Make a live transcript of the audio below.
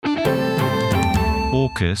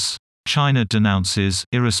AUKUS, China denounces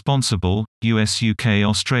irresponsible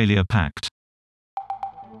US-UK-Australia pact.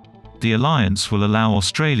 The alliance will allow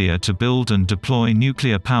Australia to build and deploy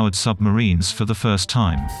nuclear-powered submarines for the first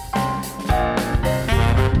time.